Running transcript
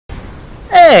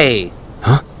Hey!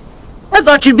 Huh? I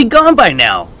thought you'd be gone by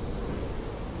now.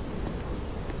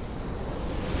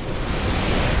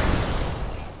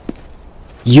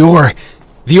 You're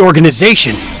the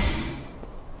organization.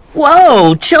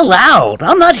 Whoa, chill out.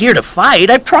 I'm not here to fight,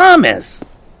 I promise.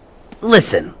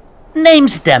 Listen,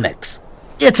 name's Demyx.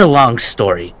 It's a long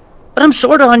story, but I'm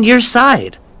sorta on your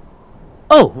side.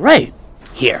 Oh, right.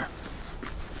 Here.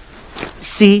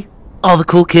 See? All the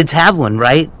cool kids have one,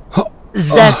 right?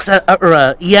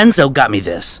 Yenzo got me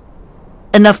this.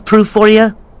 Enough proof for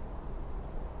you?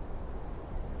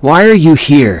 Why are you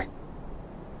here?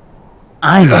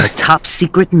 I'm on a top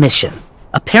secret mission.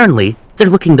 Apparently, they're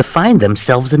looking to find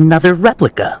themselves another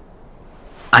replica.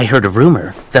 I heard a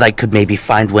rumor that I could maybe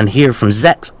find one here from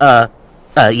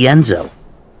Yenzo.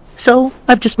 So,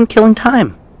 I've just been killing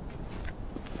time.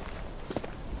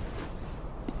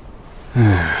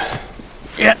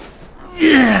 Yeah.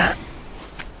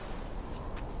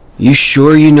 You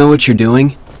sure you know what you're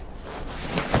doing?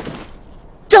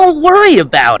 Don't worry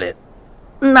about it.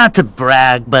 Not to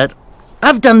brag, but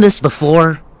I've done this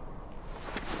before.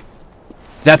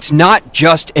 That's not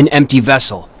just an empty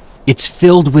vessel. It's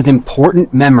filled with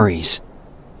important memories.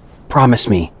 Promise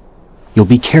me, you'll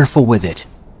be careful with it.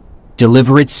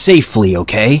 Deliver it safely,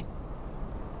 okay?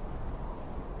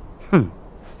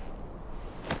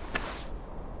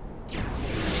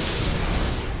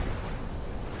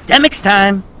 Demyx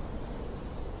time!